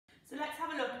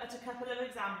at a couple of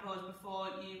examples before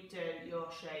you do your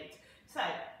sheet. So,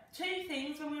 two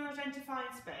things when we're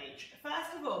identifying speech.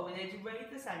 First of all, we need to read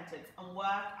the sentence and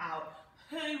work out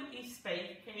who is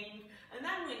speaking, and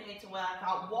then we need to work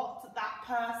out what that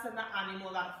person, that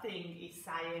animal, that thing is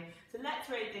saying. So let's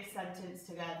read this sentence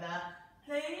together.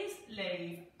 Please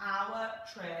leave our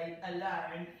tree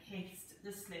alone, hissed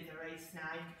the slithery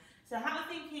snake. So have a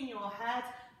think in your head,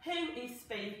 who is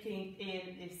speaking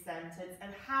in this sentence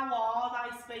and how are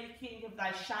they speaking? Have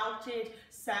they shouted,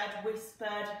 said,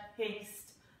 whispered,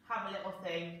 hissed? Have a little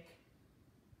think.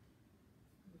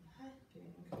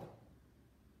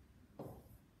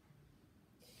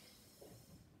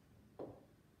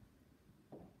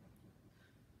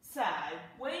 So,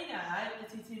 we know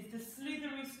that it is the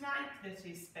slithery snake that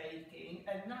is speaking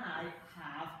and they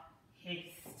have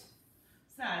hissed.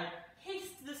 So,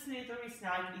 hissed the slithery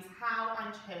snake is how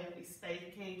and who is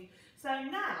speaking. So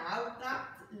now that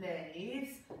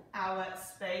leaves our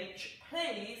speech,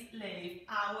 please leave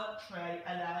our tree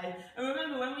alone. And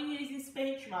remember, when we're using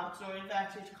speech marks or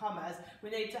inverted commas,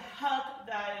 we need to hug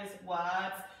those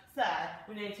words. So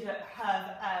we need to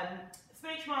have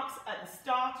speech marks at the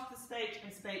start of the speech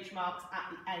and speech marks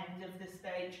at the end of the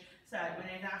speech. So we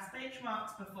need our speech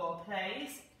marks before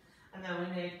please, and then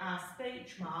we need our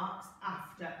speech marks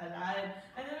after alone.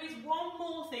 And there is one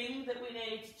more thing that we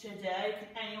need to do.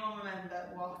 Can anyone remember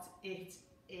what it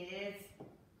is?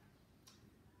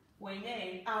 We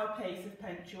need our piece of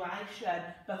punctuation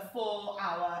before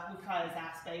we close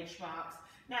our speech marks.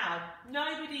 Now,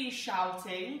 nobody is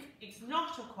shouting, it's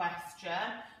not a question,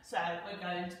 so we're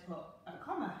going to put a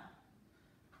comma.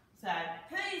 So,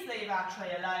 please leave our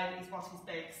tree alone is what is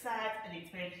being said, and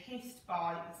it's being hissed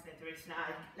by the slithery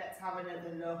snake. Let's have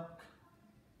another look.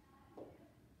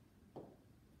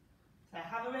 So,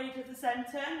 have a read of the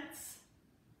sentence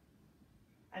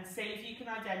and see if you can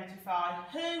identify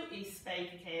who is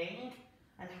speaking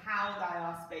and how they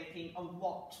are speaking and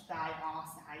what they are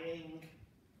saying.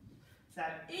 So,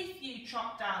 if you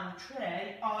chop down the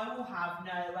tree, I will have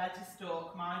nowhere to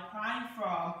stalk my prey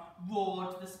from,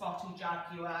 roared the spotted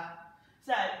jaguar.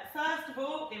 So, first of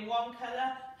all, in one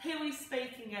colour, who is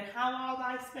speaking and how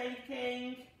are they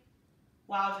speaking?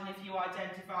 Well done if you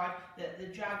identified that the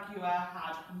jaguar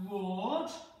had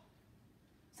roared.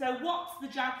 So, what's the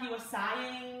jaguar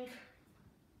saying?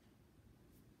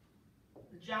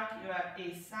 The jaguar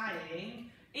is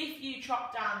saying, if you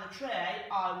chop down the tree,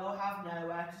 I will have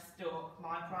nowhere to stalk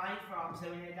my prey from.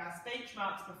 So we need our speech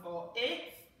marks before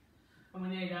if, and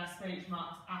we need our speech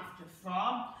marks after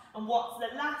from. And what's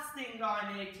the last thing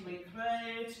I need to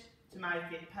include to make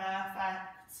it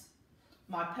perfect?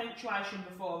 My punctuation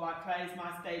before I close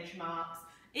my speech marks.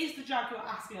 Is the jaguar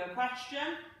asking a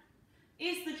question?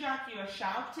 Is the jaguar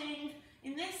shouting?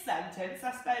 In this sentence,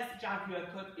 I suppose the jaguar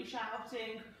could be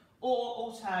shouting, or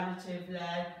alternatively,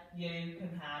 you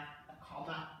can have a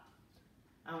comma.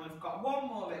 And we've got one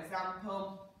more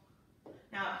example.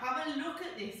 Now, have a look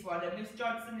at this one, and Miss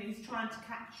Johnson is trying to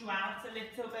catch you out a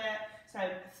little bit. So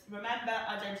remember,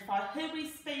 identify who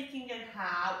is speaking and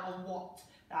how and what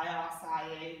they are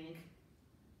saying.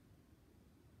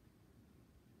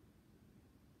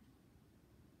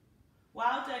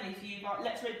 Well done if you've got,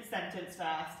 let's read the sentence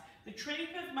first. The troop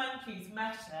of monkeys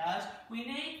muttered, we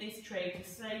need this tree to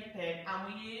sleep in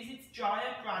and we use its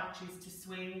giant branches to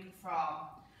swing from.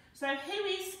 So who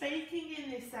is speaking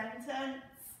in this sentence?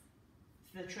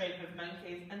 It's the troop of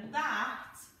monkeys, and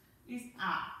that is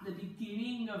at the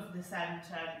beginning of the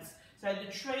sentence. So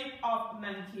the troop of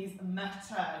monkeys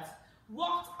muttered.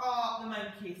 What are the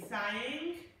monkeys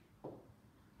saying?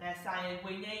 They're saying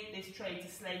we need this tree to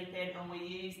sleep in and we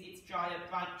use its giant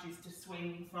branches to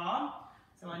swing from.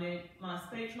 So I need my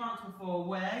speech marks before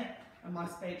we and my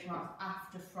speech marks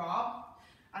after from.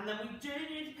 And then we do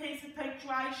need a piece of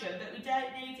punctuation, but we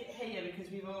don't need it here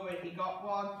because we've already got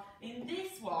one. In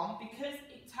this one, because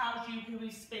it tells you who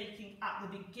is speaking at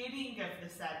the beginning of the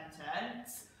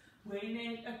sentence, we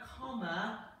need a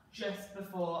comma just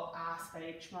before our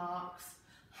speech marks.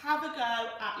 Have a go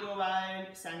at your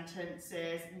own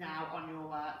sentences now on your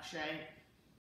worksheet.